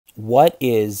What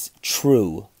is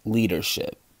true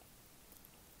leadership?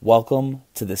 Welcome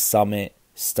to the Summit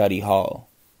Study Hall.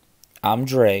 I'm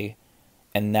Dre,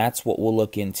 and that's what we'll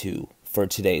look into for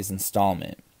today's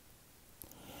installment.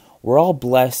 We're all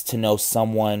blessed to know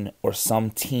someone or some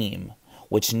team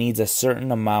which needs a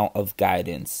certain amount of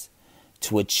guidance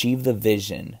to achieve the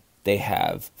vision they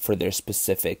have for their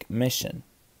specific mission.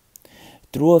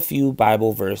 Through a few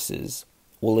Bible verses,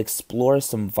 we'll explore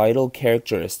some vital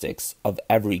characteristics of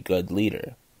every good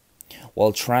leader,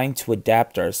 while trying to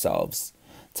adapt ourselves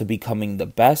to becoming the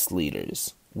best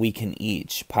leaders we can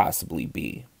each possibly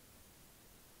be.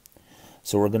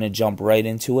 So we're going to jump right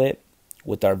into it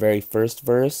with our very first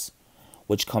verse,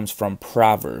 which comes from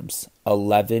Proverbs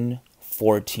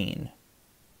 11:14.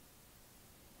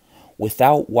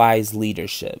 Without wise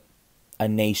leadership, a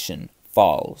nation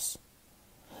falls.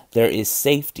 There is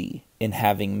safety in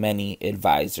having many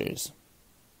advisors.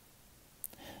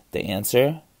 The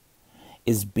answer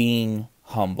is being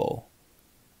humble.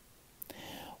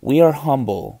 We are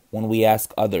humble when we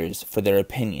ask others for their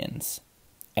opinions,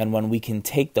 and when we can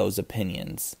take those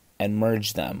opinions and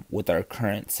merge them with our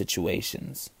current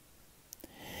situations.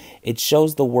 It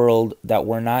shows the world that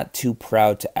we're not too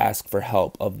proud to ask for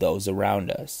help of those around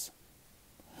us.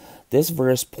 This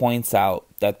verse points out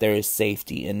that there is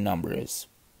safety in numbers,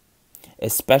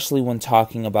 especially when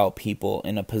talking about people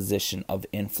in a position of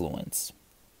influence.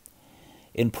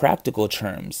 In practical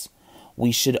terms,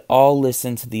 we should all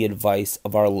listen to the advice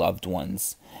of our loved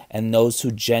ones and those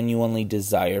who genuinely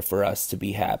desire for us to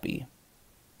be happy.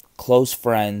 Close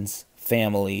friends,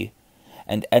 family,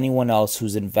 and anyone else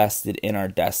who's invested in our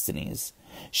destinies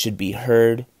should be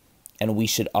heard, and we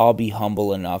should all be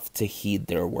humble enough to heed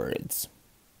their words.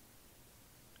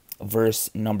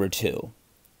 Verse number 2.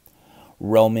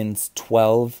 Romans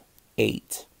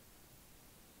 12:8.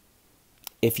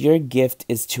 If your gift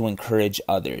is to encourage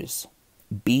others,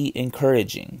 be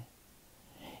encouraging.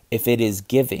 If it is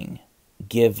giving,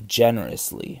 give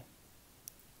generously.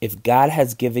 If God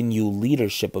has given you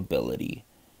leadership ability,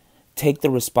 take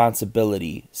the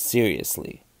responsibility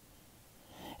seriously.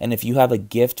 And if you have a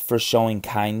gift for showing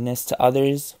kindness to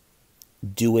others,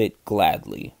 do it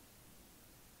gladly.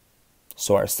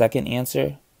 So our second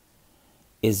answer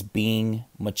is being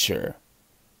mature.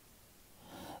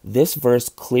 This verse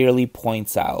clearly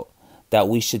points out that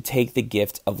we should take the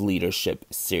gift of leadership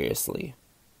seriously.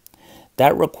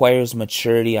 That requires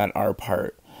maturity on our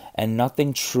part, and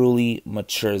nothing truly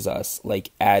matures us like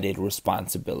added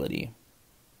responsibility.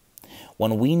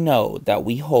 When we know that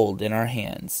we hold in our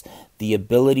hands the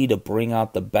ability to bring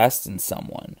out the best in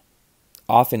someone,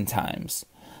 oftentimes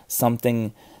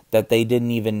something that they didn't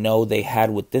even know they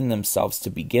had within themselves to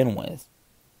begin with,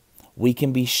 we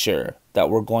can be sure that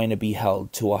we're going to be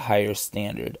held to a higher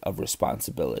standard of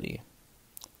responsibility.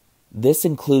 This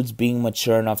includes being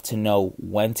mature enough to know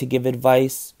when to give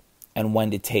advice and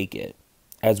when to take it,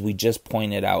 as we just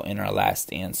pointed out in our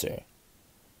last answer.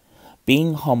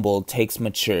 Being humble takes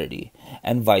maturity,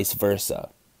 and vice versa.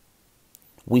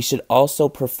 We should also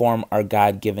perform our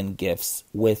God-given gifts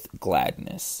with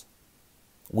gladness.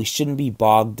 We shouldn't be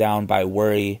bogged down by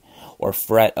worry or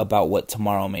fret about what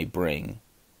tomorrow may bring.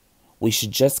 We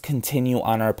should just continue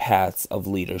on our paths of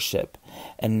leadership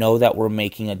and know that we're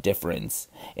making a difference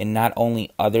in not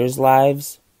only others'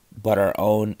 lives, but our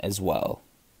own as well.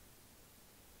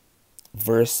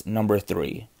 Verse number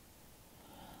 3.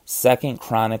 2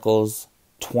 Chronicles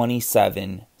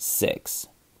 27:6.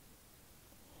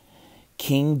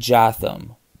 King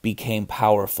Jotham became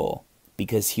powerful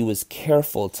because he was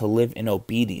careful to live in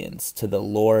obedience to the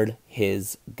Lord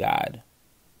his God.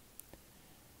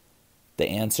 The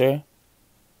answer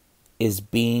is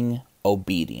being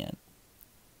obedient.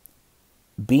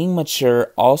 Being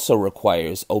mature also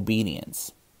requires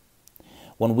obedience.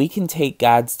 When we can take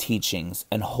God's teachings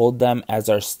and hold them as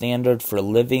our standard for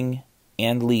living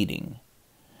and leading,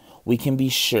 we can be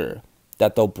sure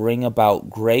that they'll bring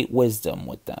about great wisdom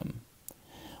with them,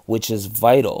 which is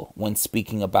vital when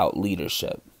speaking about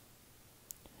leadership.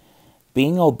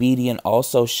 Being obedient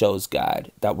also shows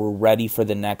God that we're ready for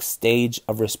the next stage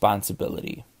of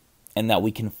responsibility, and that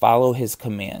we can follow his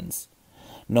commands,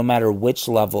 no matter which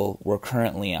level we're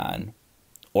currently on,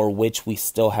 or which we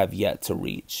still have yet to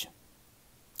reach.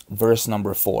 Verse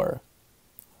number 4.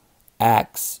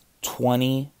 Acts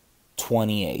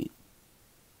 20:28.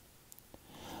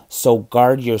 So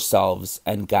guard yourselves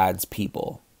and God's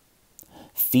people.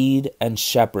 Feed and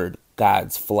shepherd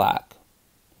God's flock,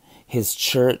 his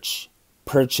church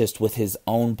purchased with his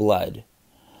own blood,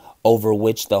 over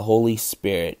which the Holy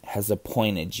Spirit has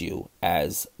appointed you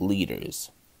as leaders.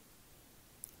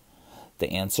 The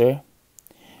answer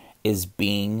is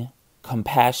being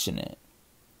Compassionate.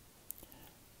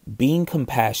 Being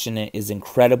compassionate is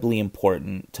incredibly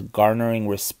important to garnering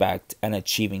respect and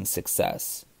achieving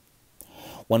success.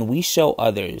 When we show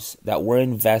others that we're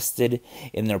invested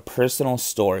in their personal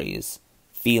stories,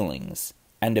 feelings,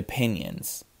 and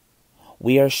opinions,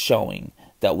 we are showing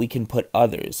that we can put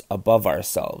others above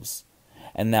ourselves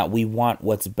and that we want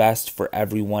what's best for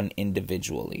everyone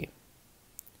individually.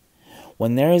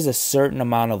 When there is a certain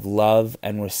amount of love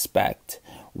and respect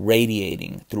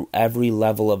radiating through every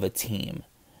level of a team,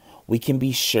 we can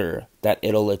be sure that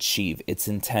it'll achieve its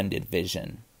intended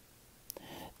vision.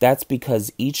 That's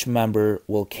because each member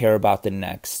will care about the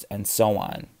next and so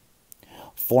on,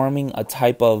 forming a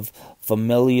type of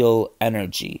familial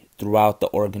energy throughout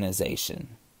the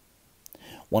organization.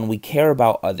 When we care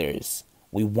about others,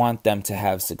 we want them to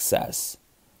have success.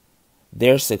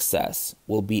 Their success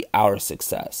will be our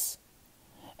success,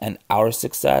 and our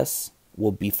success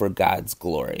will be for God's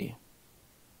glory.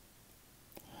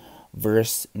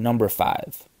 Verse number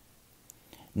 5.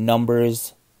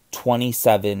 Numbers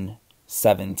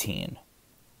 27:17.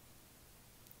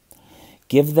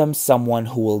 Give them someone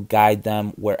who will guide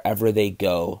them wherever they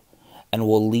go and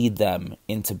will lead them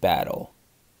into battle,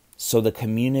 so the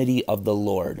community of the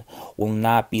Lord will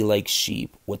not be like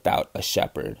sheep without a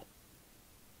shepherd.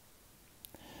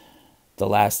 The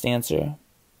last answer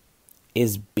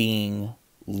is being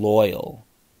loyal.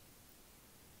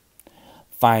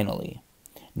 Finally,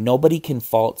 nobody can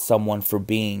fault someone for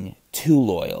being too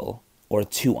loyal or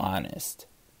too honest.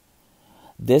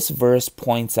 This verse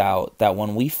points out that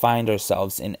when we find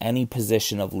ourselves in any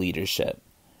position of leadership,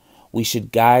 we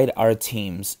should guide our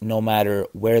teams no matter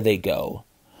where they go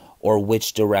or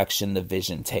which direction the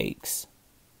vision takes,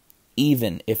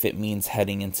 even if it means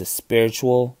heading into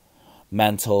spiritual,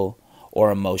 mental,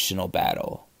 or emotional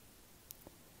battle.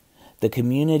 The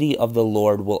community of the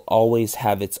Lord will always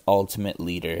have its ultimate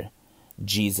leader,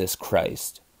 Jesus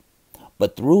Christ.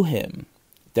 But through him,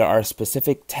 there are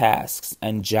specific tasks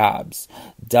and jobs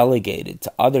delegated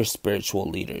to other spiritual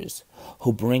leaders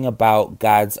who bring about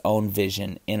God's own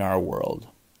vision in our world.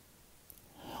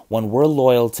 When we're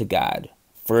loyal to God,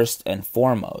 first and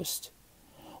foremost,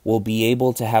 we'll be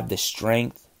able to have the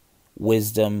strength,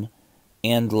 wisdom,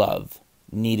 and love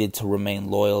needed to remain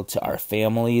loyal to our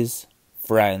families,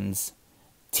 friends,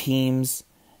 teams,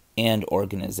 and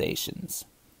organizations.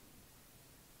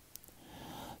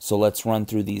 So let's run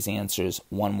through these answers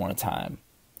one more time.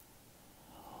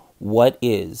 What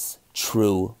is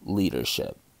true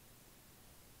leadership?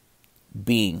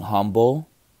 Being humble,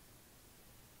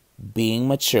 being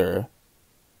mature,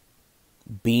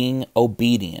 being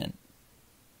obedient,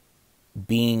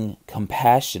 being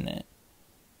compassionate,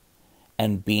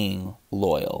 and being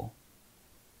loyal.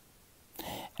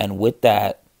 And with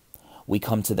that, we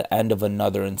come to the end of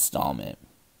another installment.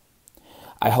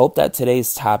 I hope that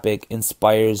today's topic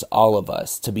inspires all of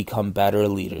us to become better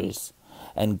leaders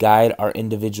and guide our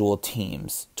individual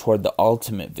teams toward the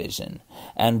ultimate vision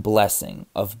and blessing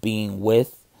of being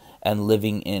with and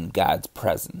living in God's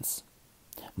presence.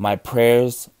 My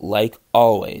prayers, like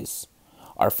always,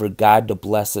 are for God to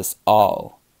bless us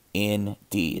all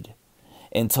indeed.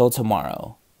 Until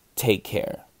tomorrow, take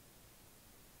care.